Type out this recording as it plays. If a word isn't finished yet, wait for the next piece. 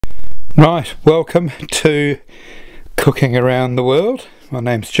Right, welcome to Cooking Around the World. My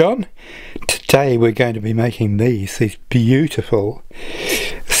name's John. Today we're going to be making these beautiful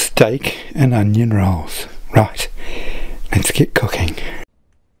steak and onion rolls. Right, let's get cooking.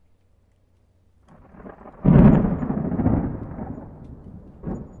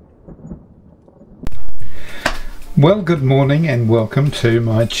 Well, good morning and welcome to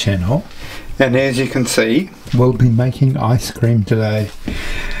my channel. And as you can see, we'll be making ice cream today.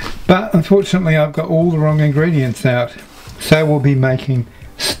 But unfortunately I've got all the wrong ingredients out, so we'll be making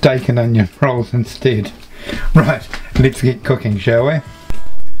steak and onion rolls instead. Right, let's get cooking, shall we?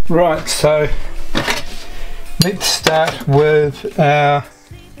 Right, so let's start with our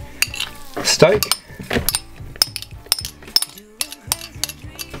steak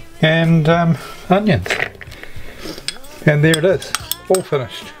and onions. And there it is, all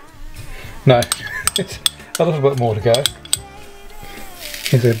finished. No, it's a little bit more to go.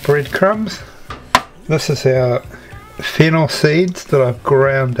 Here's our breadcrumbs. This is our fennel seeds that I've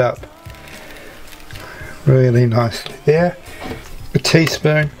ground up really nicely there. A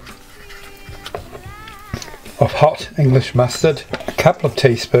teaspoon of hot English mustard. A couple of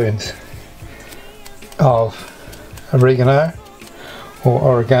teaspoons of oregano or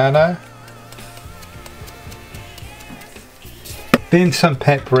oregano. Then some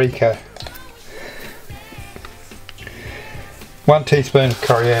paprika. 1 teaspoon of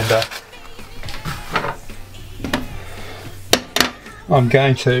coriander. I'm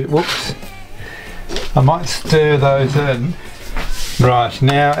going to, whoops, I might stir those in. Right,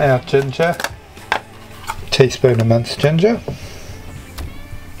 now our ginger. Teaspoon of minced ginger.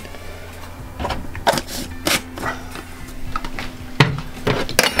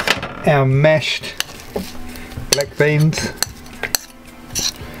 Our mashed black beans.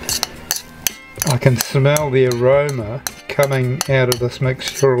 I can smell the aroma coming out of this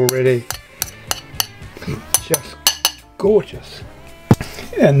mixture already. Just gorgeous.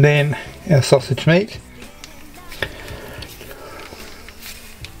 And then our sausage meat.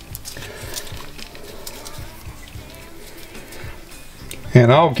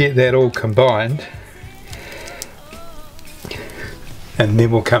 And I'll get that all combined and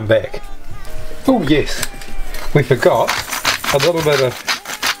then we'll come back. Oh yes, we forgot a little bit of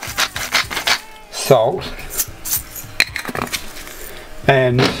salt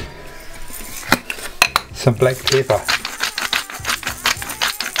and some black pepper.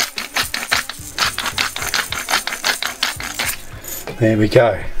 There we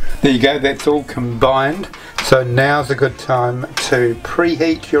go. There you go, that's all combined. So now's a good time to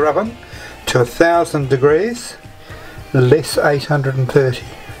preheat your oven to 1000 degrees, less 830.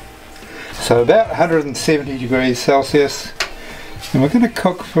 So about 170 degrees Celsius. And we're going to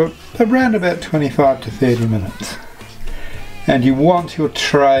cook for around about 25 to 30 minutes. And you want your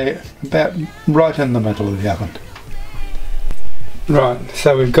tray about right in the middle of the oven. Right,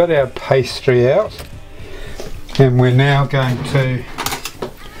 so we've got our pastry out and we're now going to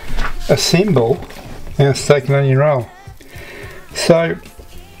assemble our steak and onion roll. So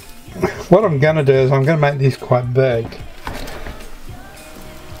what I'm going to do is I'm going to make these quite big,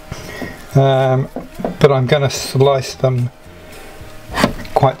 but I'm going to slice them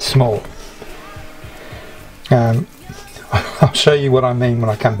quite small. I'll show you what I mean when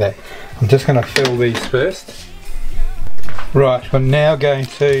I come back. I'm just going to fill these first. Right, we're now going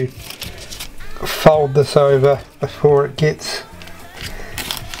to fold this over before it gets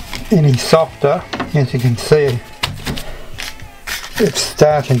any softer. As you can see, it's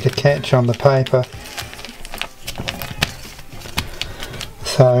starting to catch on the paper.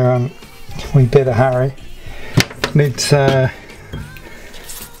 So we better hurry. Let's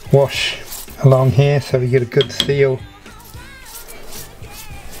wash along here so we get a good seal.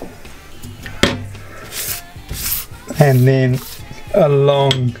 And then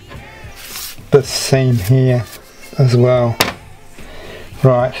along the seam here as well.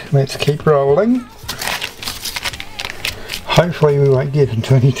 Right, let's keep rolling. Hopefully we won't get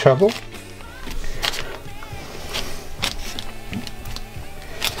into any trouble.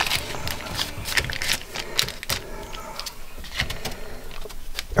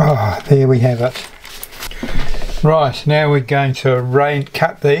 Ah, there we have it. Right, now we're going to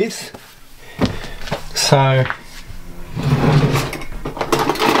cut these. So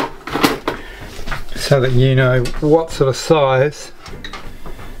that you know what sort of size.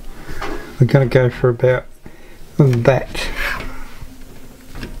 We're going to go for about that.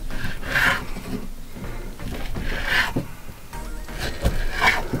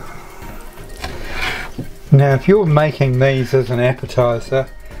 Now if you're making these as an appetizer,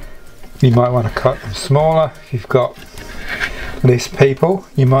 you might want to cut them smaller. If you've got less people,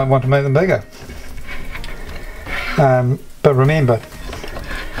 you might want to make them bigger. But remember,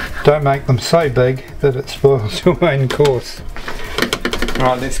 don't make them so big that it spoils your main course.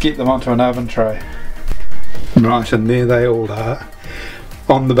 Right, let's get them onto an oven tray. Right, and there they all are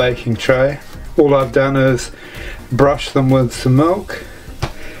on the baking tray. All I've done is brush them with some milk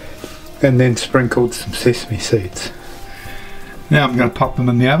and then sprinkled some sesame seeds. Now I'm going to pop them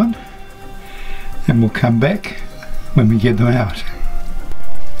in the oven and we'll come back when we get them out.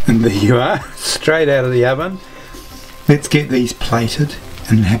 And there you are, straight out of the oven. Let's get these plated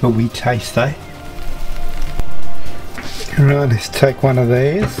and have a wee taste, eh? Right, let's take one of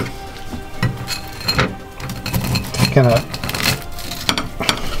these.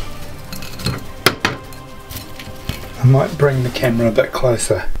 I might bring the camera a bit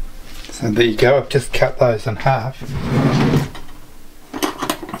closer. So there you go, I've just cut those in half.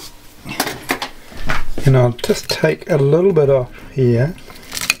 And I'll just take a little bit off here.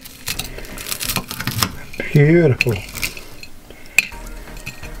 Beautiful.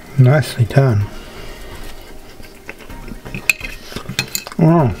 Nicely done.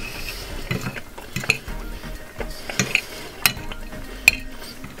 Oh.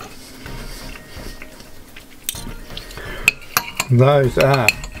 Those are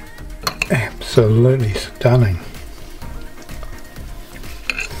absolutely stunning.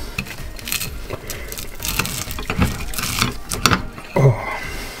 Oh.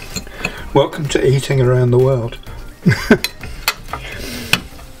 Welcome to eating around the world.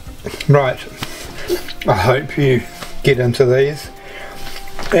 Right, I hope you get into these.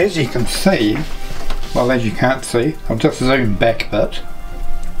 As you can see, well, as you can't see, I'll just zoom back a bit.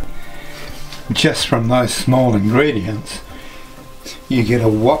 Just from those small ingredients, you get a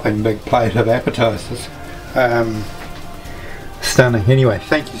whopping big plate of appetizers. Stunning. Anyway,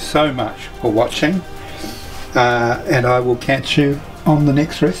 thank you so much for watching, and I will catch you on the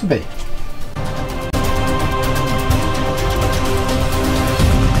next recipe.